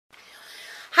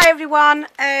Hi everyone,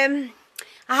 I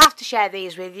have to share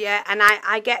these with you, and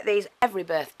I get these every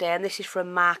birthday, and this is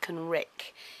from Marc and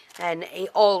Rick, and he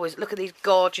always, look at these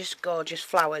gorgeous, gorgeous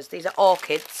flowers. These are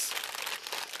orchids,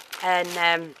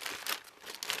 and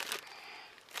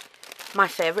my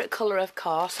favourite colour, of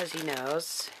course, as he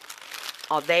knows,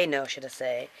 or they know, should I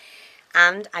say.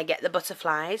 And I get the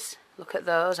butterflies. Look at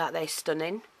those, aren't they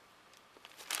stunning?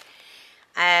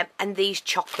 And these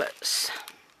chocolates.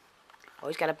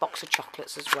 Always get a box of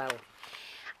chocolates as well.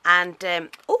 And,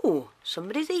 oh,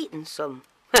 somebody's eaten some.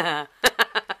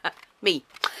 Me.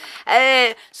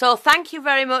 So thank you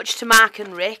very much to Marc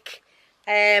and Rick,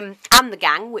 and the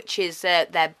gang, which is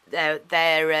their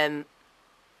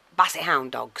Basset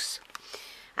Hound dogs.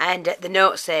 And the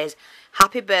note says,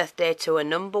 "Happy birthday to a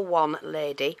 #1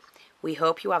 lady. We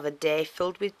hope you have a day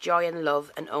filled with joy and love,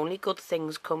 and only good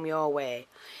things come your way.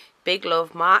 Big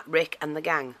love, Marc, Rick and the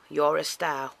gang. You're a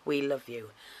star. We love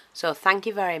you." So thank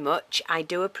you very much. I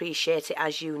do appreciate it,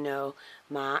 as you know,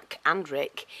 Marc and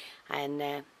Rick. And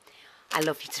I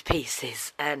love you to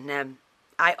pieces. And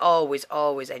I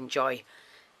always enjoy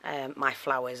my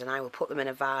flowers. And I will put them in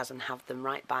a vase and have them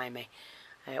right by me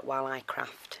while I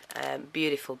craft.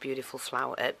 Beautiful, beautiful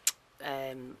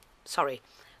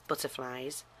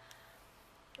butterflies.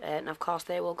 And of course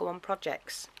they will go on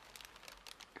projects.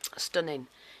 Stunning.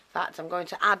 In fact, I'm going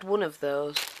to add one of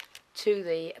those to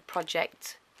the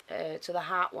project, to the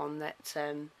heart one that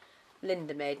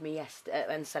Linda made me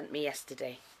and sent me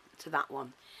yesterday. To that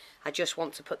one. I just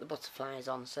want to put the butterflies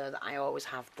on so that I always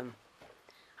have them.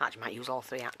 Actually, I might use all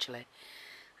three actually.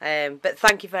 But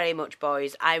thank you very much,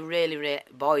 boys.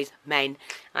 Men.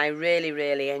 I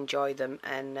really enjoy them,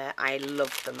 and I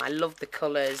love them. I love the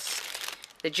colours.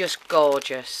 They're just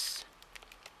gorgeous.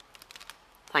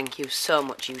 Thank you so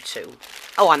much, you two.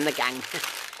 Oh, and the gang.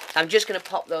 I'm just going to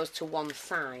pop those to one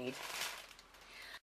side.